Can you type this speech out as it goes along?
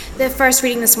The first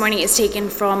reading this morning is taken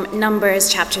from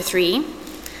Numbers chapter 3.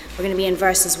 We're going to be in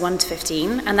verses 1 to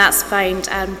 15, and that's found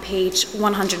on page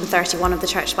 131 of the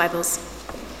Church Bibles.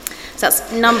 So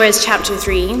that's Numbers chapter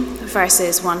 3,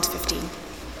 verses 1 to 15.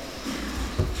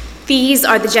 These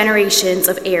are the generations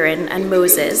of Aaron and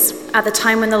Moses at the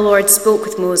time when the Lord spoke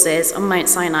with Moses on Mount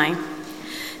Sinai.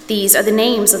 These are the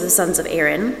names of the sons of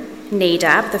Aaron: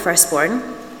 Nadab, the firstborn,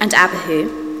 and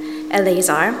Abihu,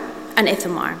 Eleazar, and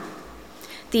Ithamar.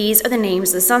 These are the names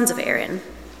of the sons of Aaron,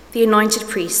 the anointed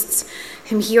priests,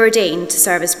 whom he ordained to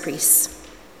serve as priests.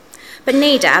 But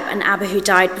Nadab and Abihu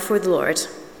died before the Lord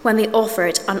when they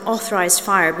offered unauthorized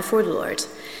fire before the Lord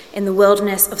in the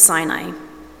wilderness of Sinai,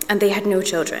 and they had no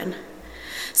children.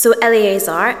 So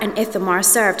Eleazar and Ithamar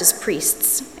served as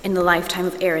priests in the lifetime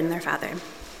of Aaron their father.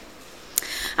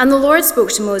 And the Lord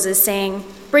spoke to Moses, saying,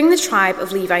 "Bring the tribe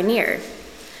of Levi near,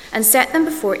 and set them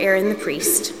before Aaron the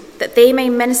priest, that they may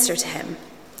minister to him.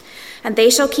 And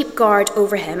they shall keep guard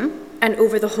over him and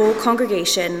over the whole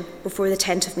congregation before the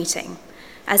tent of meeting,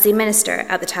 as they minister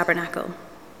at the tabernacle.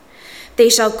 They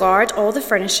shall guard all the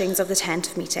furnishings of the tent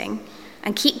of meeting,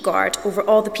 and keep guard over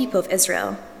all the people of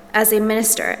Israel, as they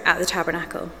minister at the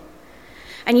tabernacle.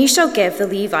 And you shall give the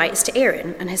Levites to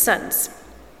Aaron and his sons.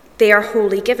 They are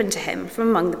wholly given to him from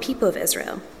among the people of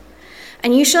Israel.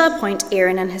 And you shall appoint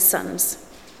Aaron and his sons,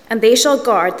 and they shall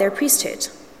guard their priesthood.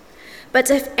 But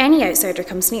if any outsider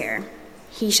comes near,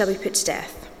 he shall be put to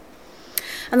death."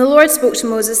 And the Lord spoke to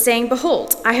Moses, saying,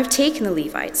 "Behold, I have taken the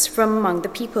Levites from among the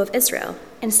people of Israel,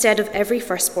 instead of every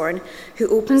firstborn who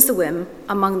opens the womb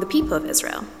among the people of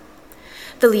Israel.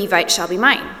 The Levites shall be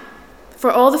mine, for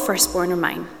all the firstborn are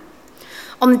mine.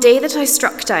 On the day that I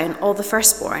struck down all the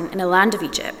firstborn in the land of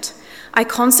Egypt, I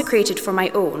consecrated for my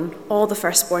own all the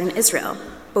firstborn in Israel,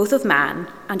 both of man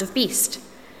and of beast.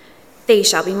 They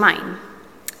shall be mine.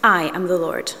 I am the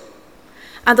Lord."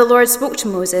 And the Lord spoke to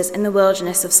Moses in the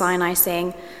wilderness of Sinai,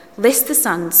 saying, "List the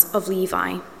sons of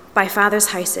Levi by fathers'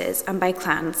 houses and by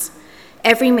clans.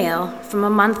 Every male from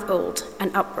a month old and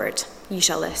upward you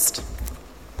shall list."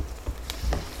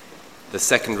 The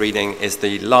second reading is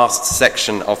the last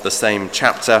section of the same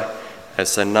chapter,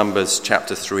 so Numbers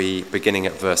chapter 3, beginning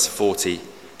at verse 40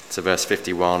 to verse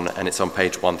 51, and it's on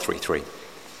page 133.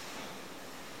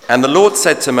 "And the Lord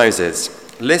said to Moses,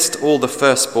 'List all the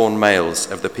firstborn males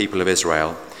of the people of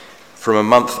Israel, from a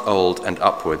month old and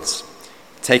upwards,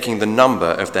 taking the number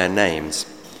of their names.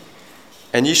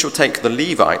 And you shall take the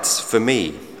Levites for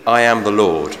me, I am the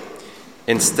Lord,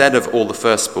 instead of all the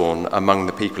firstborn among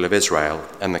the people of Israel,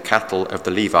 and the cattle of the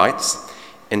Levites,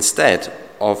 instead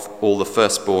of all the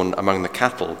firstborn among the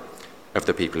cattle of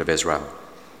the people of Israel.'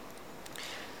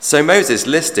 So Moses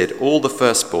listed all the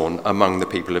firstborn among the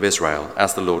people of Israel,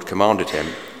 as the Lord commanded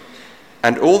him.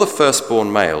 And all the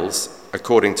firstborn males,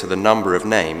 according to the number of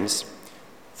names,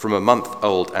 from a month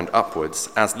old and upwards,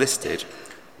 as listed,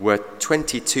 were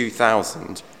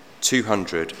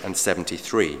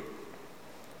 22,273.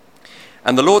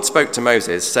 And the Lord spoke to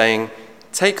Moses, saying,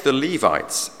 'Take the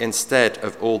Levites instead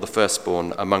of all the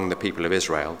firstborn among the people of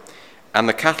Israel, and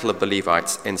the cattle of the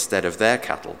Levites instead of their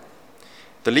cattle.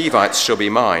 The Levites shall be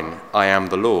mine, I am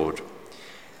the Lord.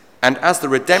 And as the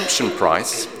redemption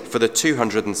price for the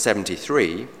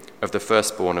 273 of the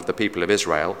firstborn of the people of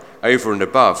Israel, over and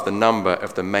above the number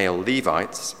of the male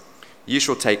Levites, you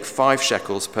shall take 5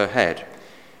 shekels per head.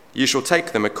 You shall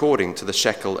take them according to the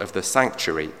shekel of the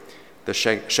sanctuary, the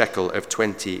shekel of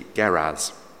 20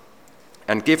 gerahs,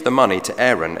 and give the money to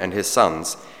Aaron and his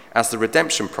sons as the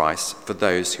redemption price for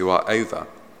those who are over.'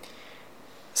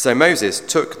 So Moses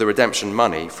took the redemption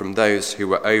money from those who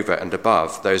were over and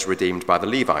above those redeemed by the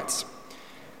Levites.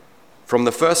 From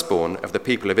the firstborn of the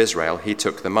people of Israel he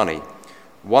took the money,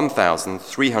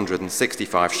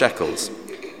 1,365 shekels,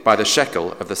 by the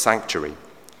shekel of the sanctuary.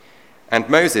 And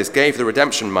Moses gave the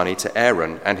redemption money to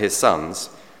Aaron and his sons,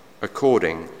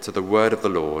 according to the word of the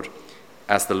Lord,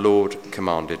 as the Lord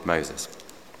commanded Moses."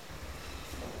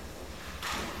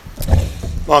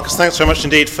 Marcus, thanks very much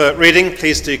indeed for reading.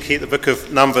 Please do keep the book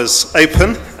of Numbers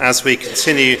open as we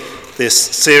continue this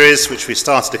series, which we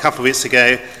started a couple of weeks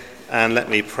ago. And let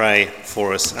me pray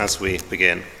for us as we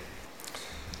begin.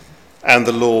 And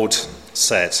the Lord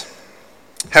said,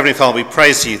 Heavenly Father, we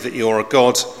praise you that you're a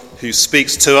God who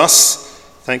speaks to us.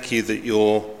 Thank you that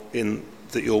your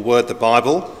word, the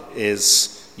Bible, is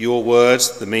your word,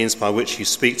 the means by which you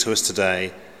speak to us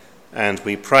today. And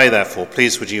we pray, therefore,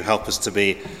 please would you help us to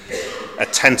be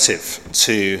attentive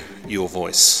to your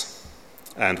voice.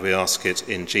 And we ask it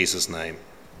in Jesus' name.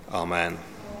 Amen.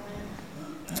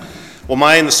 Well,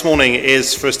 my aim this morning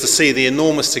is for us to see the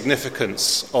enormous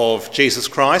significance of Jesus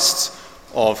Christ,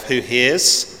 of who he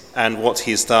is, and what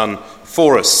he's done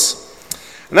for us.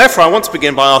 And therefore, I want to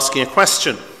begin by asking a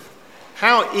question.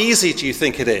 How easy do you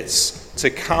think it is to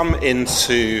come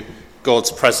into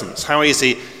God's presence? How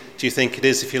easy do you think it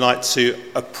is, if you like, to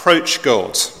approach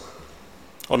God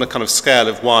on a kind of scale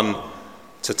of 1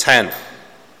 to 10?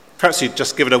 Perhaps you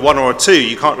just give it a 1 or a 2.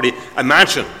 You can't really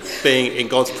imagine being in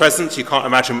God's presence. You can't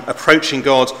imagine approaching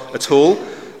God at all,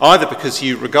 either because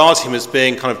you regard him as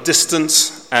being kind of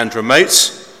distant and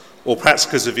remote, or perhaps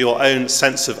because of your own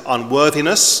sense of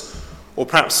unworthiness, or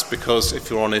perhaps because, if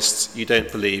you're honest, you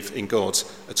don't believe in God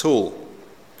at all.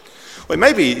 Or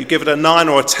maybe you give it a 9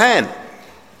 or a 10.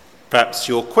 Perhaps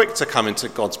you're quick to come into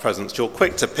God's presence. You're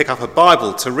quick to pick up a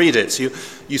Bible, to read it.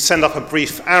 You send up a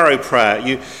brief arrow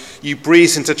prayer. You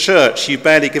breeze into church. You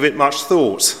barely give it much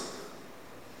thought.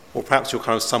 Or perhaps you're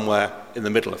kind of somewhere in the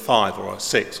middle, a 5 or a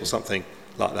 6 or something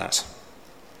like that.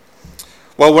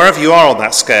 Well, wherever you are on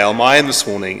that scale, my aim this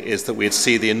morning is that we'd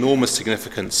see the enormous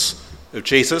significance of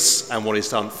Jesus and what he's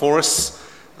done for us.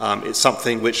 It's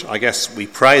something which I guess we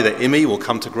pray that Imi will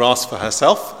come to grasp for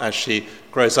herself as she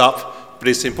grows up, but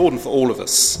it's important for all of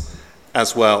us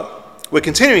as well. We're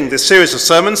continuing this series of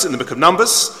sermons in the book of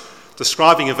Numbers,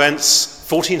 describing events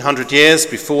 1400 years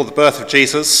before the birth of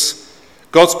Jesus.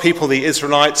 God's people, the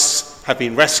Israelites, have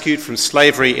been rescued from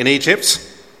slavery in Egypt.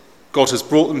 God has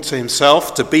brought them to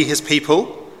himself to be his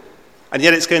people, and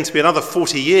yet it's going to be another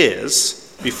 40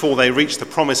 years before they reach the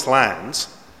promised land,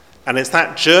 and it's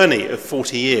that journey of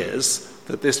 40 years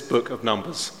that this book of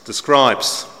Numbers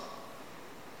describes.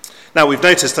 Now, we've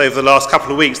noticed over the last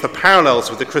couple of weeks the parallels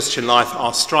with the Christian life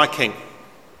are striking.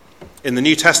 In the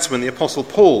New Testament, the Apostle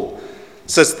Paul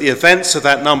says that the events of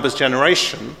that Numbers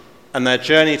generation and their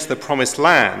journey to the promised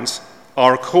land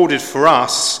are recorded for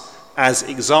us as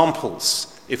examples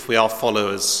if we are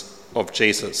followers of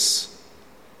Jesus.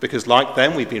 Because like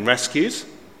them, we've been rescued,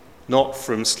 not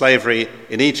from slavery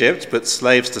in Egypt, but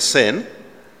slaves to sin,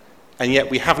 and yet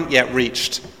we haven't yet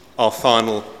reached our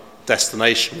final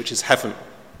destination, which is heaven,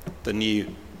 the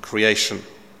new creation.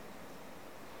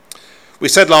 We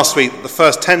said last week that the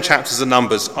first 10 chapters of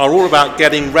Numbers are all about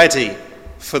getting ready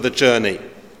for the journey,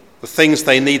 the things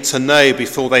they need to know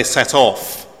before they set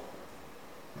off.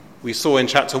 We saw in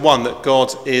chapter 1 that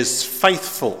God is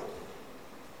faithful.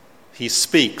 He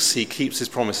speaks, he keeps his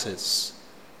promises.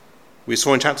 We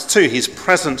saw in chapter 2, he's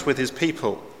present with his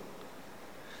people.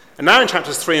 And now in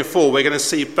chapters 3 and 4, we're going to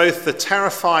see both the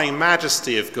terrifying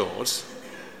majesty of God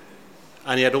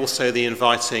and yet also the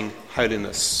inviting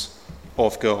holiness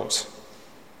of God.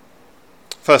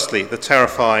 Firstly, the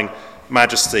terrifying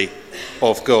majesty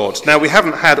of God. Now, we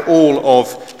haven't had all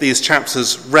of these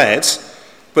chapters read,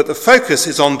 but the focus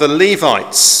is on the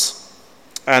Levites.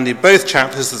 And in both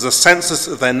chapters, there's a census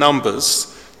of their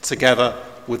numbers together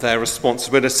with their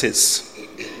responsibilities.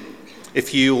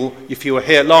 If you were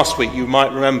here last week, you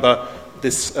might remember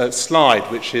this slide,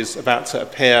 which is about to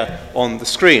appear on the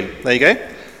screen. There you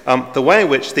go. The way in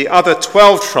which the other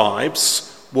 12 tribes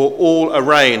were all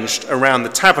arranged around the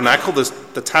tabernacle,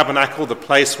 the tabernacle, the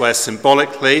place where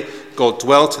symbolically God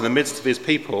dwelt in the midst of his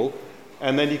people.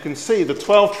 And then you can see the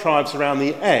 12 tribes around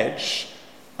the edge,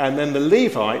 and then the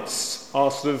Levites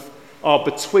are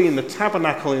between the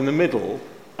tabernacle in the middle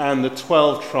and the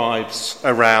 12 tribes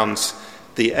around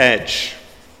the edge.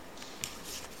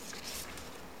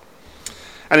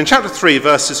 And in chapter 3,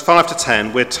 verses 5 to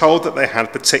 10, we're told that they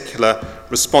had particular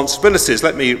responsibilities.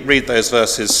 Let me read those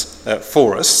verses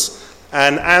for us.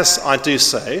 And as I do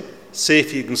so, see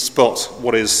if you can spot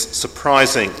what is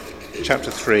surprising.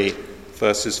 Chapter 3,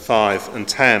 verses 5 and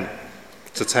 10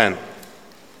 to 10.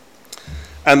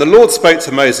 And the Lord spoke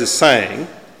to Moses, saying,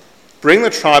 "Bring the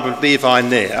tribe of Levi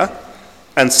near,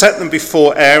 and set them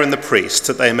before Aaron the priest,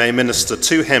 that they may minister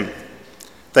to him.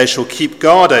 They shall keep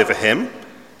guard over him,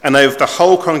 and over the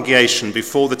whole congregation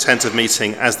before the tent of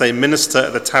meeting, as they minister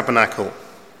at the tabernacle.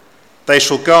 They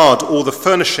shall guard all the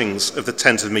furnishings of the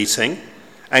tent of meeting,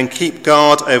 and keep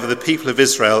guard over the people of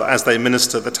Israel as they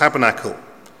minister at the tabernacle.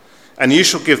 And you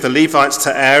shall give the Levites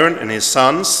to Aaron and his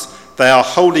sons. They are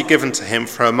wholly given to him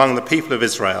from among the people of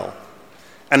Israel.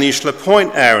 And you shall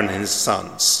appoint Aaron and his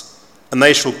sons, and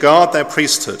they shall guard their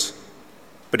priesthood.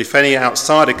 But if any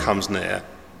outsider comes near,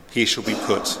 he shall be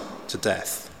put to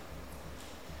death."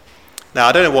 Now,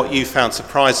 I don't know what you found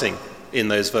surprising in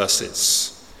those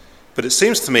verses, but it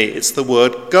seems to me it's the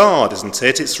word guard, isn't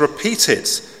it? It's repeated.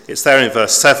 It's there in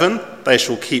verse 7, they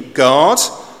shall keep guard.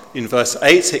 In verse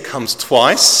 8, it comes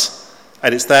twice,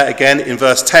 and it's there again in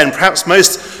verse 10. Perhaps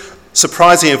most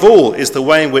surprising of all is the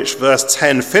way in which verse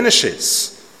 10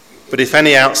 finishes. But if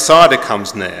any outsider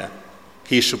comes near,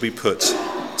 he shall be put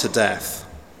to death.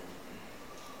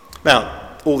 Now,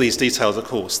 all these details, of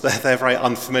course, they're very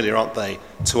unfamiliar, aren't they,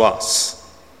 to us?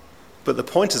 But the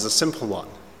point is a simple one.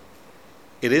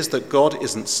 It is that God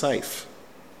isn't safe.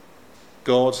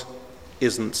 God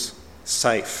isn't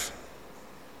safe.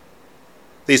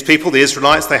 These people, the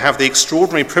Israelites, they have the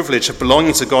extraordinary privilege of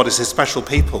belonging to God as his special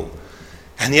people,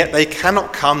 and yet they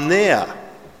cannot come near.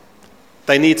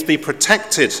 They need to be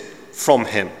protected from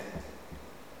him.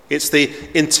 It's the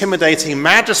intimidating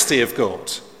majesty of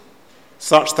God,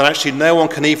 such that actually no one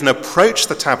can even approach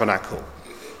the tabernacle,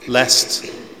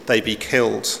 lest they be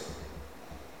killed.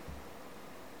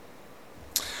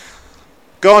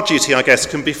 Guard duty, I guess,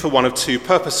 can be for one of two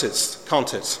purposes,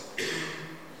 can't it?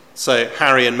 So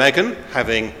Harry and Meghan,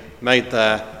 having made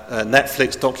their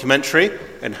Netflix documentary,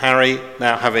 and Harry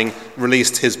now having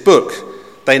released his book,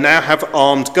 they now have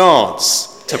armed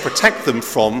guards to protect them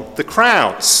from the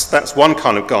crowds. That's one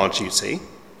kind of guard duty.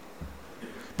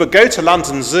 But go to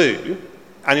London Zoo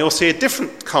and you'll see a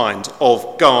different kind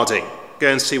of guarding.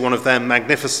 Go and see one of their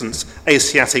magnificent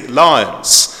Asiatic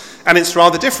lions. And it's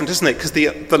rather different, isn't it? Because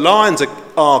the lions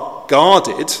are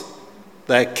guarded,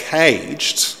 they're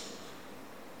caged,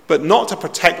 but not to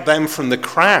protect them from the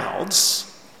crowds,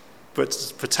 but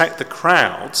to protect the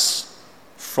crowds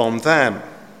from them.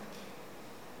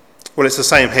 Well, it's the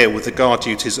same here with the guard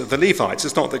duties of the Levites.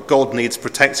 It's not that God needs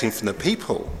protecting from the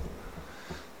people,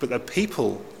 but the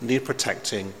people need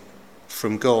protecting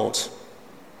from God.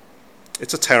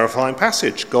 It's a terrifying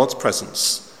passage. God's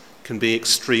presence can be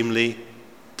extremely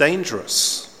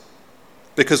dangerous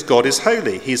because God is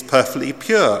holy. He's perfectly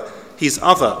pure. He's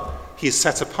other. He's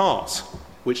set apart,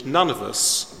 which none of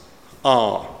us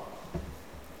are.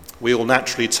 We all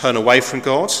naturally turn away from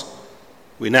God.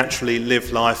 We naturally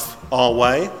live life our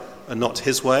way and not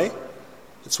his way.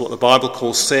 It's what the Bible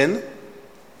calls sin.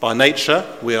 By nature,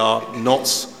 we are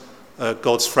not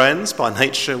God's friends. By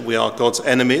nature, we are God's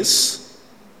enemies.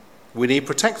 We need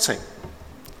protecting.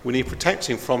 We need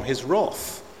protecting from his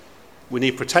wrath. We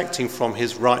need protecting from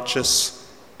his righteous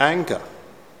anger.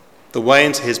 The way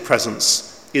into his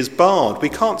presence is barred. We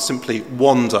can't simply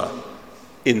wander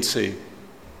into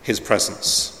his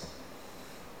presence.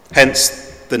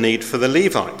 Hence the need for the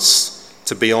Levites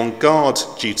to be on guard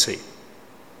duty.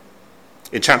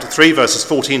 In chapter 3, verses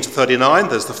 14 to 39,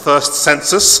 there's the first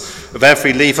census of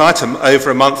every Levite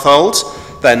over a month old.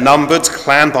 They're numbered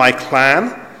clan by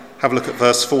clan. Have a look at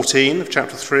verse 14 of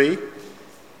chapter 3.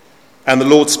 And the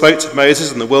Lord spoke to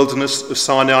Moses in the wilderness of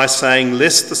Sinai, saying,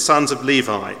 "List the sons of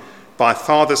Levi by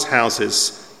fathers'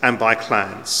 houses and by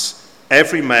clans.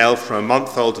 Every male from a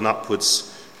month old and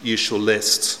upwards you shall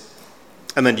list."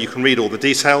 And then you can read all the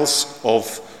details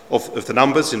of the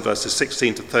numbers in verses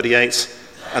 16 to 38.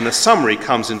 And the summary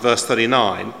comes in verse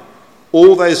 39.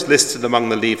 All those listed among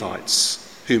the Levites,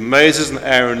 whom Moses and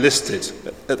Aaron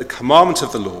listed at the commandment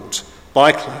of the Lord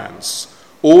by clans,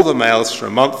 all the males from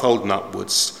a month old and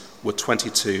upwards were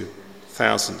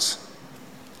 22,000.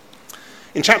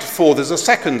 In chapter 4, there's a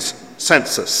second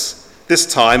census, this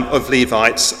time of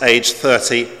Levites aged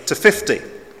 30 to 50.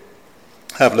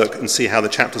 Have a look and see how the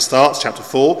chapter starts. Chapter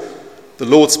 4, the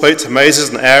Lord spoke to Moses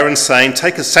and Aaron, saying,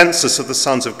 "Take a census of the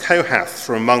sons of Kohath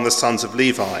from among the sons of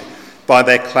Levi, by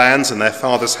their clans and their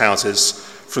fathers' houses,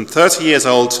 from 30 years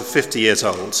old to 50 years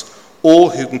old, all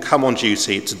who can come on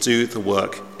duty to do the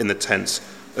work in the tent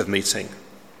of meeting."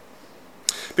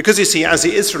 Because you see, as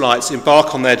the Israelites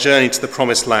embark on their journey to the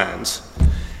promised land,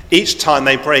 each time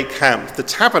they break camp, the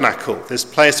tabernacle, this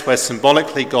place where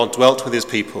symbolically God dwelt with his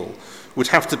people, would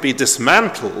have to be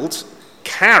dismantled,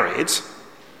 carried,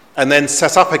 and then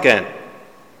set up again.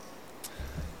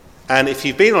 And if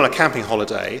you've been on a camping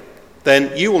holiday,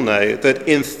 then you will know that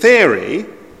in theory,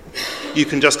 you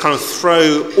can just kind of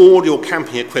throw all your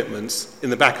camping equipment in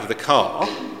the back of the car,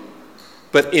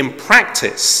 but in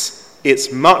practice,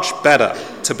 it's much better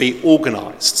to be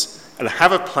organised and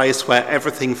have a place where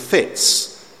everything fits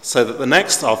so that the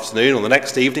next afternoon or the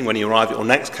next evening when you arrive at your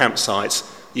next campsite,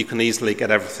 you can easily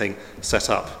get everything set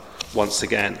up once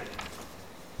again.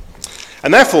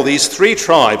 And therefore, these three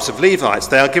tribes of Levites,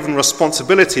 they are given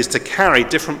responsibilities to carry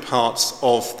different parts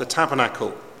of the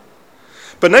tabernacle.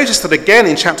 But notice that again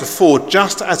in chapter 4,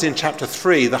 just as in chapter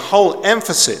 3, the whole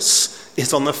emphasis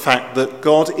is on the fact that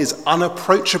God is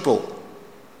unapproachable.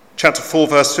 Chapter 4,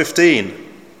 verse 15.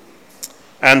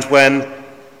 And when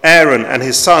Aaron and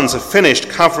his sons have finished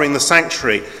covering the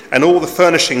sanctuary and all the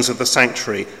furnishings of the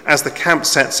sanctuary as the camp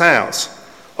sets out,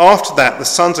 after that the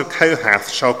sons of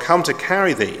Kohath shall come to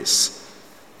carry these,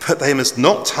 but they must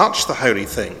not touch the holy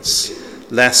things,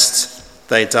 lest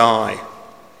they die.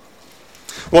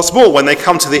 What's more, when they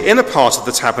come to the inner part of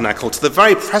the tabernacle, to the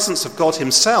very presence of God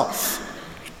himself,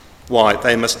 why,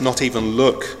 they must not even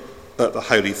look at the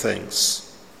holy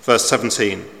things. Verse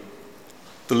 17,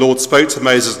 the Lord spoke to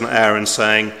Moses and Aaron,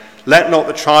 saying, "Let not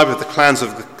the tribe of the clans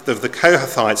of the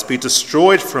Kohathites be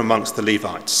destroyed from amongst the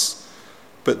Levites,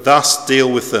 but thus deal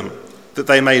with them, that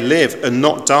they may live and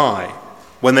not die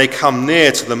when they come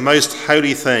near to the most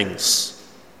holy things."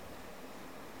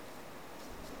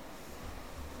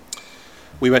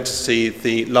 We went to see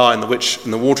The Lion, the Witch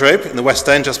and the Wardrobe in the West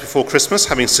End just before Christmas,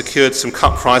 having secured some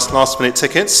cut-price last-minute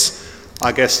tickets.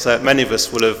 I guess many of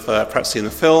us will have perhaps seen the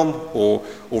film or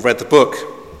read the book.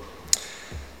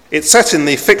 It's set in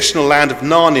the fictional land of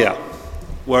Narnia,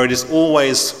 where it is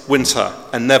always winter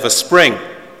and never spring,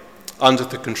 under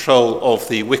the control of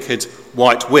the wicked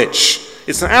White Witch.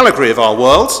 It's an allegory of our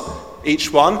world,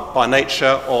 each one by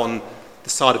nature on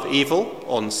the side of evil,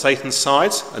 on Satan's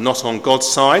side, and not on God's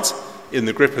side, in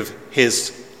the grip of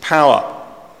his power.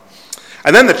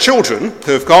 And then the children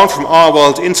who have gone from our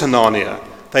world into Narnia,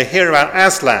 they hear about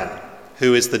Aslan,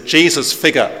 who is the Jesus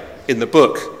figure in the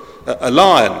book, a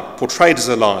lion, portrayed as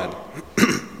a lion.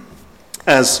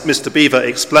 As Mr. Beaver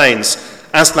explains,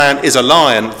 Aslan is a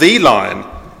lion,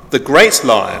 the great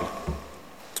lion.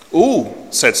 "Ooh,"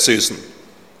 said Susan,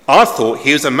 "I thought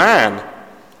he was a man.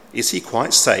 Is he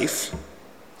quite safe?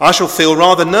 I shall feel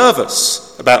rather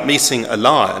nervous about meeting a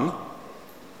lion."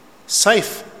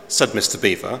 "Safe," said Mr.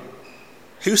 Beaver.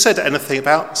 "Who said anything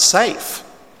about safe?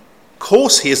 Of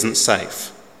course he isn't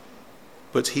safe.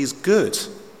 But he's good.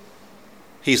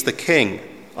 He's the king,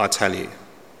 I tell you."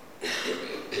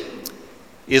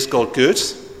 Is God good?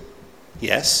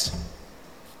 Yes.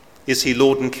 Is he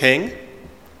Lord and King?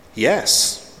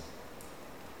 Yes.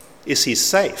 Is he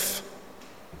safe?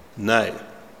 No.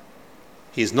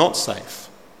 He's not safe.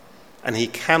 And he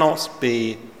cannot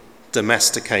be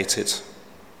domesticated.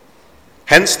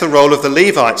 Hence the role of the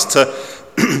Levites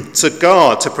to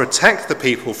guard, to protect the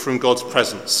people from God's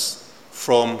presence,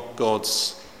 from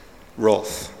God's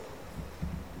wrath.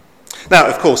 Now,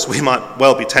 of course, we might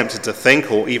well be tempted to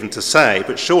think, or even to say,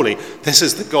 but surely this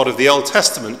is the God of the Old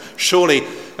Testament. Surely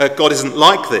God isn't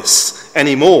like this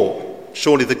anymore.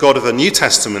 Surely the God of the New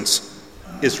Testament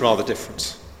is rather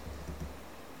different.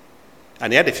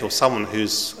 And yet, if you're someone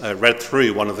who's read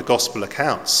through one of the gospel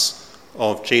accounts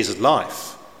of Jesus'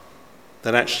 life,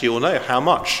 then actually you'll know how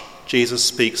much Jesus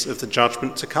speaks of the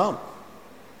judgment to come.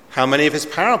 How many of his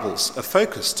parables are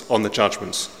focused on the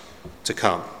judgment to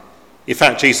come. In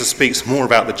fact, Jesus speaks more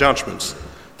about the judgment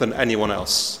than anyone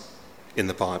else in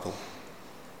the Bible.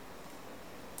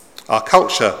 Our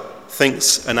culture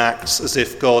thinks and acts as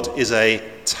if God is a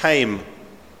tame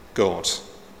God.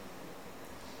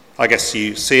 I guess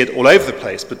you see it all over the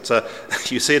place, but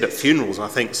you see it at funerals, I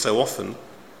think, so often,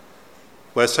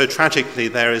 where so tragically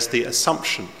there is the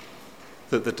assumption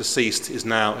that the deceased is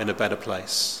now in a better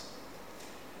place.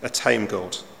 A tame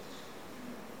God.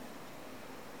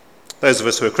 Those of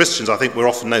us who are Christians, I think we're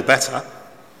often no better.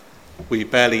 We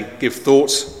barely give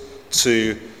thought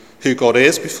to who God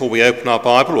is before we open our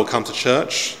Bible or come to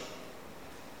church.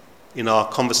 In our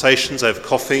conversations over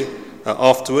coffee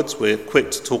afterwards, we're quick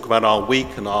to talk about our week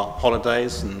and our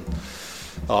holidays and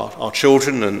our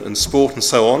children and sport and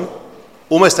so on.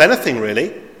 Almost anything,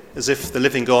 really, as if the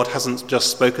living God hasn't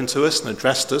just spoken to us and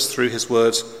addressed us through his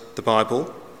word, the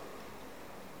Bible.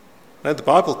 No, the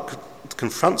Bible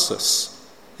confronts us.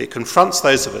 It confronts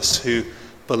those of us who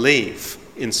believe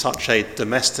in such a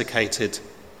domesticated,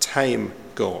 tame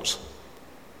God,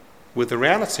 with the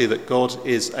reality that God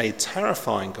is a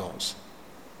terrifying God.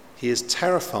 He is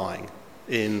terrifying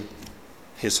in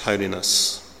his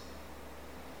holiness.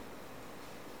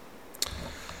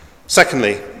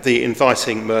 Secondly, the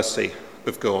inviting mercy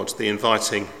of God, the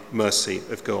inviting mercy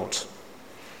of God.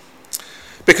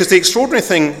 Because the extraordinary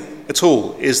thing at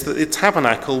all is that the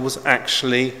tabernacle was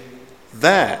actually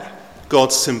there,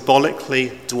 God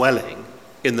symbolically dwelling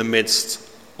in the midst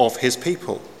of his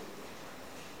people.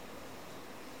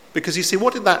 Because you see,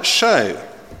 what did that show?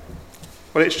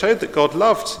 Well, it showed that God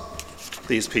loved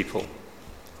these people.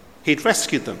 He'd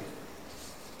rescued them.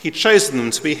 He'd chosen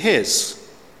them to be his.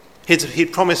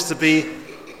 He'd promised to be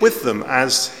with them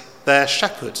as their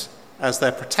shepherd, as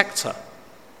their protector,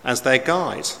 as their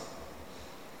guide.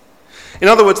 In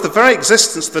other words, the very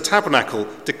existence of the tabernacle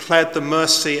declared the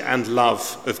mercy and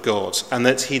love of God, and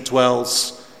that he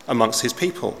dwells amongst his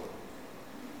people.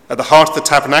 At the heart of the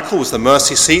tabernacle was the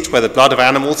mercy seat where the blood of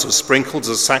animals was sprinkled as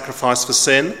a sacrifice for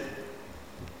sin.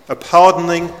 A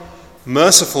pardoning,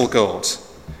 merciful God,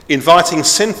 inviting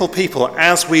sinful people,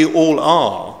 as we all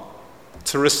are,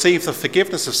 to receive the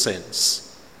forgiveness of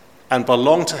sins and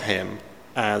belong to him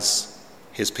as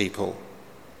his people.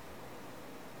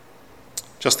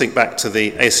 Just think back to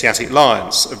the Asiatic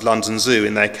lions of London Zoo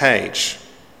in their cage.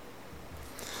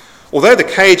 Although the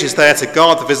cage is there to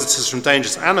guard the visitors from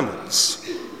dangerous animals,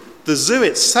 the zoo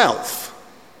itself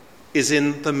is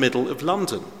in the middle of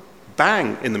London,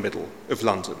 bang in the middle of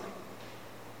London.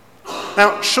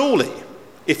 Now, surely,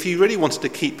 if you really wanted to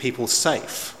keep people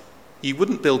safe, you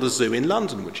wouldn't build a zoo in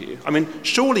London, would you? I mean,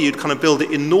 surely you'd kind of build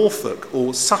it in Norfolk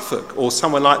or Suffolk or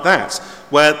somewhere like that,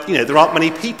 where, there aren't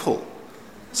many people,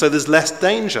 so there's less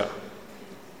danger.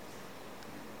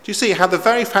 Do you see how the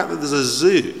very fact that there's a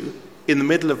zoo in the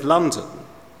middle of London,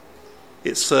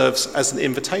 it serves as an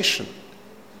invitation?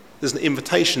 There's an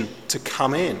invitation to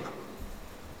come in.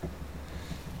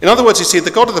 In other words, you see, the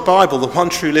God of the Bible, the one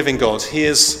true living God, he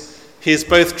is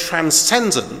both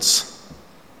transcendent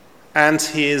and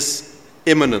he is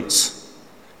immanent.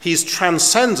 He's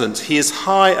transcendent, he is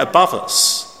high above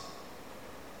us.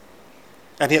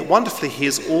 And yet, wonderfully, he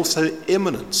is also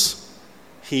immanent.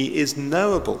 He is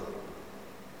knowable.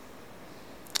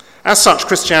 As such,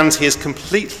 Christianity is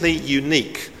completely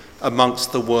unique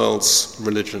amongst the world's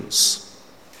religions.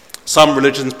 Some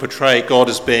religions portray God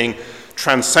as being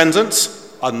transcendent,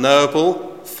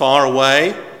 unknowable, far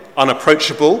away,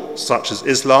 unapproachable, such as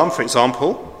Islam, for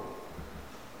example.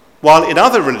 While in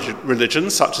other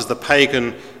religions, such as the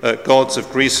pagan gods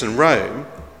of Greece and Rome,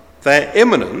 they're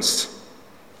immanent,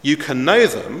 you can know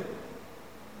them,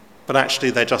 but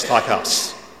actually they're just like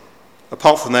us.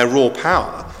 Apart from their raw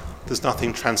power, there's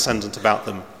nothing transcendent about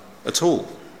them at all.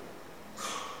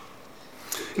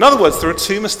 In other words, there are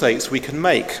two mistakes we can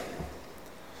make.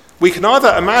 We can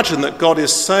either imagine that God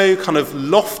is so kind of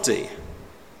lofty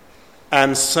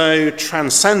and so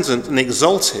transcendent and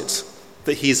exalted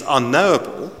that he's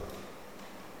unknowable,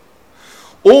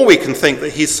 or we can think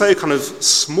that he's so kind of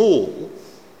small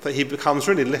that he becomes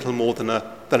really little more than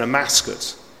a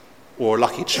mascot or a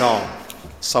lucky charm,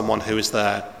 someone who is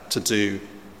there to do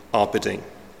our bidding.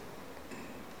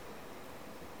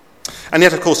 And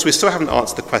yet, of course, we still haven't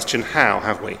answered the question, how,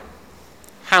 have we?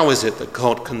 How is it that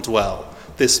God can dwell?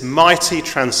 This mighty,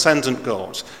 transcendent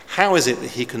God, how is it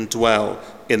that he can dwell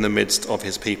in the midst of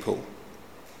his people?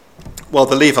 Well,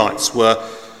 the Levites were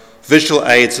visual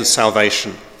aids of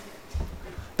salvation.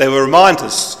 They were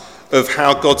reminders of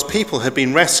how God's people had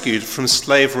been rescued from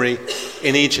slavery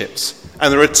in Egypt.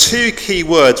 And there are two key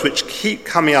words which keep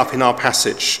coming up in our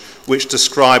passage which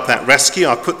describe that rescue.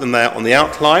 I've put them there on the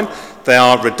outline. They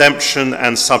are redemption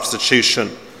and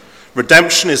substitution.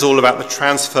 Redemption is all about the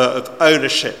transfer of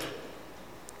ownership,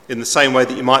 in the same way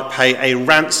that you might pay a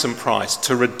ransom price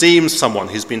to redeem someone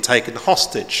who's been taken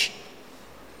hostage.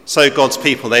 So God's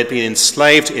people, they'd been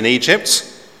enslaved in Egypt.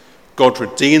 God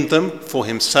redeemed them for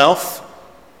himself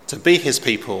to be his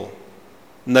people,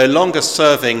 no longer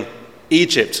serving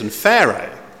Egypt and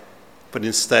Pharaoh, but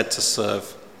instead to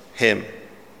serve him.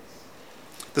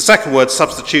 The second word,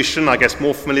 substitution, I guess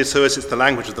more familiar to us, it's the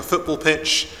language of the football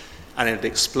pitch, and it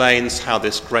explains how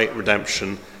this great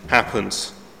redemption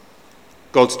happened.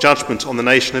 God's judgment on the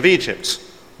nation of Egypt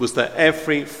was that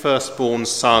every firstborn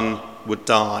son would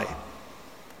die,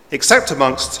 except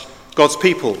amongst God's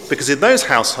people, because in those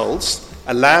households,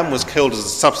 a lamb was killed as a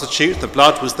substitute, the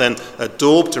blood was then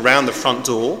daubed around the front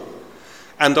door,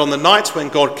 and on the night when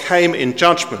God came in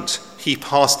judgment, he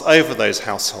passed over those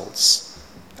households,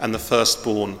 and the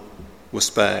firstborn were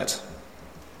spared.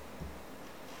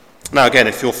 Now again,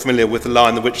 if you're familiar with The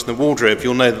Lion, the Witch and the Wardrobe,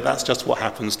 you'll know that that's just what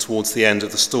happens towards the end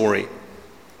of the story.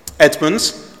 Edmund,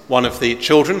 one of the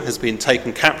children, has been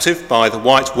taken captive by the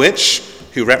White Witch,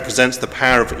 who represents the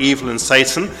power of evil and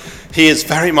Satan. He is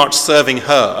very much serving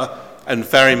her and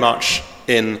very much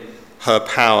in her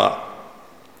power.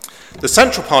 The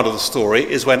central part of the story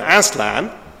is when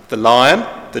Aslan, the lion,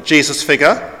 the Jesus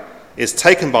figure, is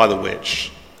taken by the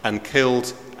witch and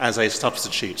killed as a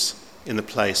substitute in the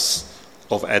place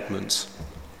of Edmund.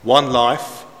 One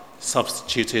life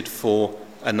substituted for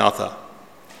another.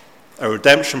 A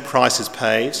redemption price is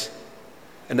paid,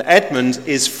 and Edmund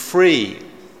is free,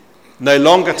 no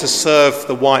longer to serve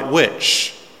the White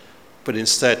Witch, but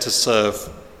instead to serve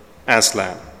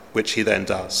Aslan, which he then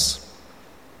does.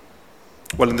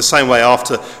 Well, in the same way,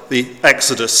 after the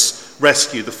Exodus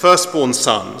rescue, the firstborn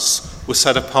sons were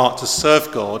set apart to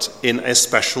serve God in a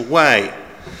special way.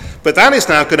 But that is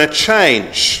now going to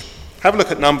change. Have a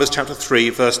look at Numbers chapter 3,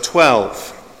 verse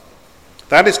 12.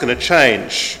 That is going to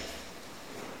change.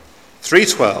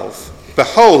 3:12.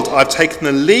 Behold, I've taken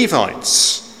the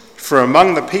Levites from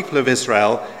among the people of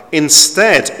Israel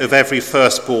instead of every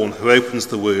firstborn who opens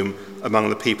the womb among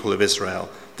the people of Israel.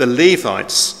 The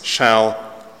Levites shall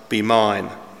be mine.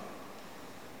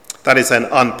 That is then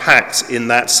unpacked in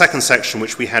that second section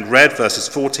which we had read, verses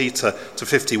 40 to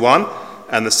 51,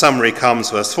 and the summary comes,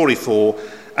 verse 44,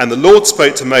 And the Lord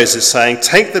spoke to Moses, saying,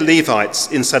 take the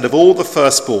Levites instead of all the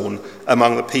firstborn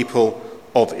among the people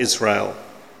of Israel.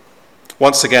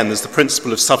 Once again, there's the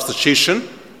principle of substitution,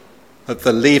 that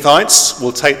the Levites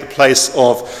will take the place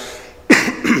of,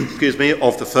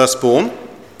 of the firstborn.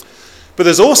 But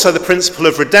there's also the principle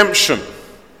of redemption.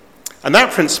 And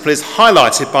that principle is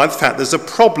highlighted by the fact there's a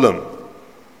problem.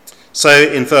 So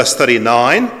in verse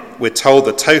 39, we're told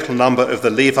the total number of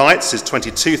the Levites is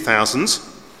 22,000.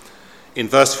 In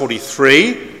verse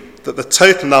 43, that the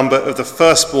total number of the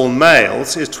firstborn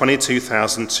males is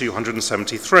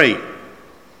 22,273.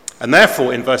 And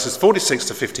therefore, in verses 46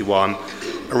 to 51,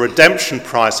 a redemption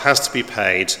price has to be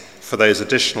paid for those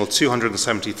additional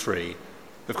 273.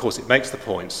 Of course, it makes the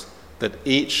point that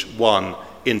each one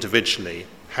individually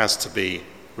has to be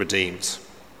redeemed.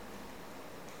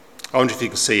 I wonder if you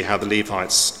can see how the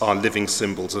Levites are living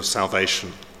symbols of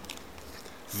salvation.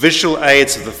 Visual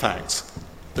aids of the fact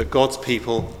that God's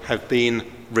people have been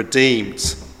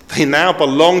redeemed. They now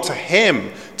belong to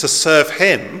him to serve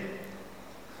him.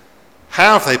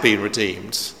 How have they been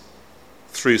redeemed?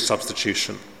 Through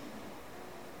substitution.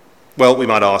 Well, we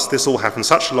might ask, this all happened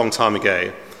such a long time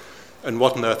ago, and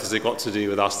what on earth has it got to do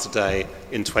with us today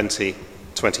in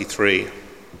 2023?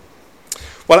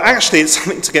 Well, actually, it's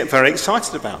something to get very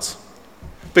excited about.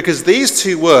 Because these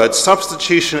two words,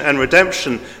 substitution and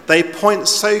redemption, they point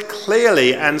so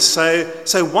clearly and so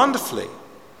wonderfully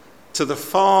to the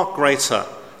far greater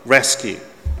rescue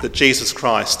that Jesus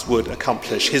Christ would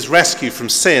accomplish. His rescue from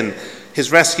sin, his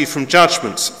rescue from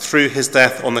judgment through his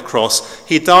death on the cross.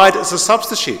 He died as a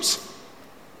substitute,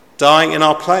 dying in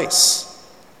our place,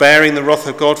 bearing the wrath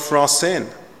of God for our sin.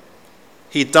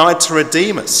 He died to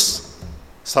redeem us,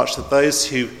 such that those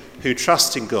who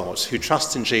trust in God, who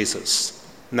trust in Jesus,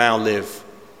 now live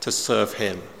to serve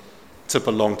him, to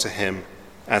belong to him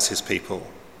as his people.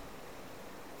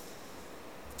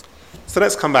 So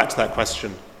let's come back to that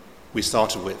question we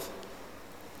started with.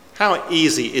 How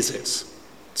easy is it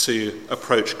to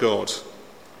approach God?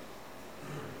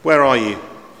 Where are you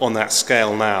on that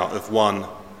scale now of 1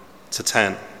 to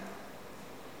 10?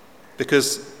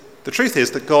 Because the truth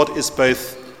is that God is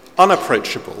both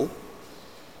unapproachable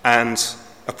and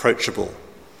approachable.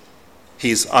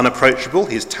 He's unapproachable,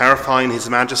 he's terrifying in his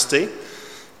majesty.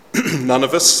 None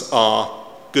of us are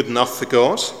good enough for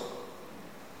God,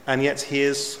 and yet he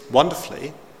is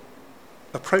wonderfully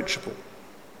approachable.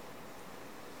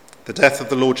 The death of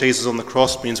the Lord Jesus on the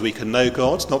cross means we can know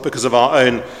God, not because of our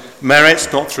own merit,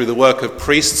 not through the work of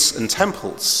priests and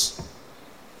temples,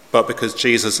 but because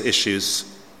Jesus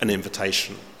issues an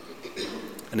invitation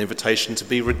to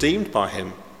be redeemed by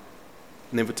him,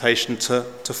 an invitation to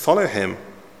follow him,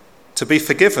 to be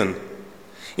forgiven.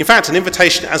 In fact, an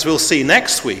invitation, as we'll see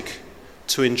next week,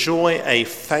 to enjoy a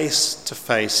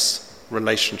face-to-face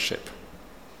relationship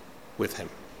with him.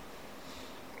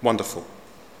 Wonderful.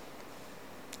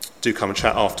 Do come and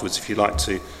chat afterwards if you'd like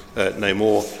to know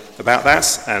more about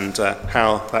that and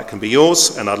how that can be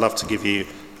yours. And I'd love to give you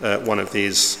one of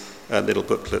these little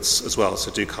booklets as well.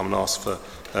 So do come and ask for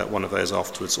one of those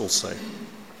afterwards also.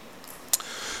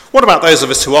 What about those of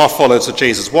us who are followers of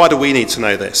Jesus? Why do we need to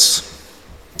know this?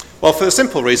 Well, for the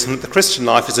simple reason that the Christian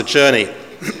life is a journey,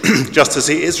 just as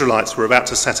the Israelites were about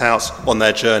to set out on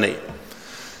their journey.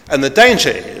 And the danger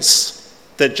is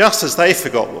that just as they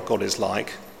forgot what God is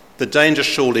like, the danger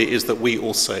surely is that we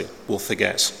also will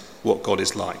forget what God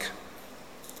is like.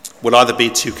 We'll either be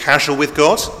too casual with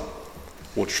God,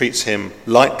 or treat him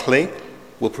lightly,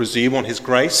 will presume on his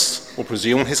grace, or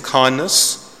presume on his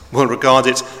kindness, will regard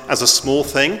it as a small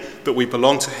thing, but we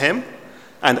belong to him,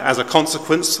 and as a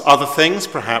consequence, other things,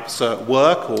 perhaps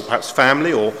work, or perhaps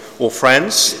family, or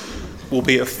friends, will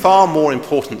be of far more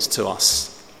importance to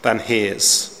us than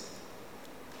his.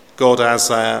 God as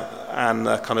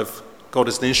God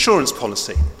as an insurance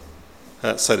policy,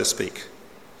 so to speak,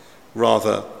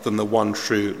 rather than the one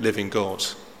true living God.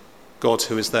 God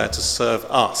who is there to serve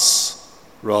us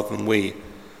rather than we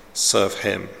serve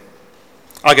him.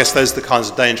 I guess those are the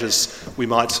kinds of dangers we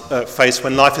might face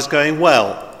when life is going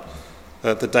well.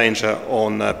 The danger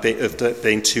of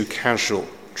being too casual,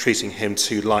 treating him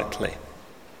too lightly.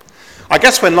 I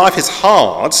guess when life is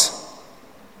hard,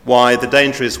 why the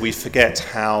danger is we forget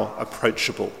how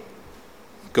approachable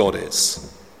God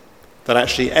is. That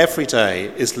actually every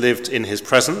day is lived in his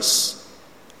presence,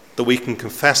 that we can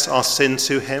confess our sin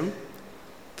to him,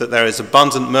 that there is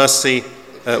abundant mercy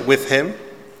with him,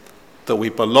 that we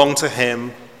belong to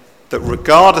him, that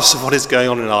regardless of what is going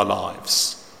on in our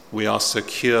lives, we are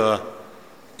secure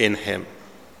in him.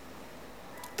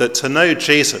 That to know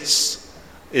Jesus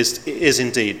is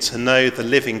indeed to know the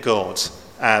living God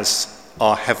as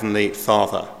our heavenly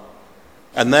Father,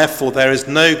 And therefore there is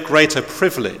no greater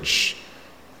privilege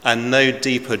and no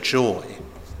deeper joy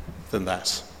than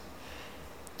that.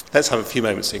 Let's have a few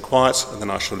moments in quiet, and then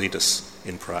I shall lead us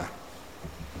in prayer.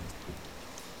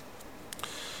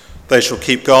 They shall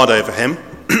keep guard over him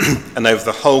and over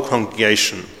the whole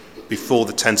congregation before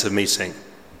the tent of meeting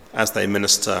as they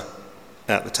minister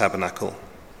at the tabernacle.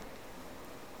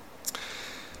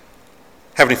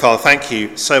 Heavenly Father, thank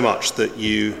you so much that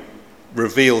you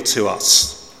reveal to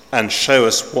us and show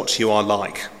us what you are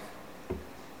like.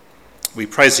 We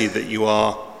praise you that you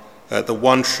are the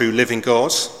one true living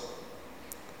God,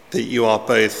 that you are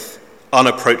both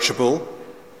unapproachable,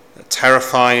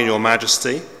 terrifying in your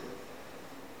majesty,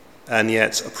 and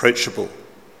yet approachable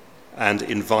and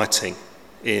inviting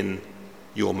in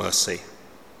your mercy.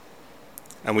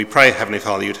 And we pray, Heavenly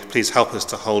Father, you'd please help us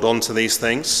to hold on to these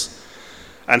things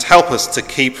and help us to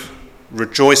keep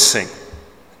rejoicing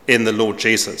in the Lord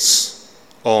Jesus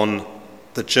on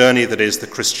the journey that is the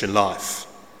Christian life,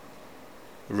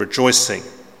 rejoicing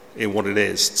in what it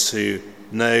is to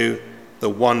know the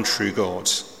one true God,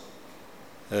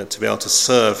 to be able to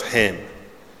serve him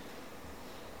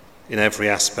in every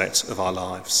aspect of our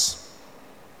lives.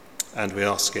 And we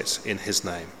ask it in his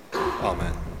name.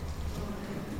 Amen.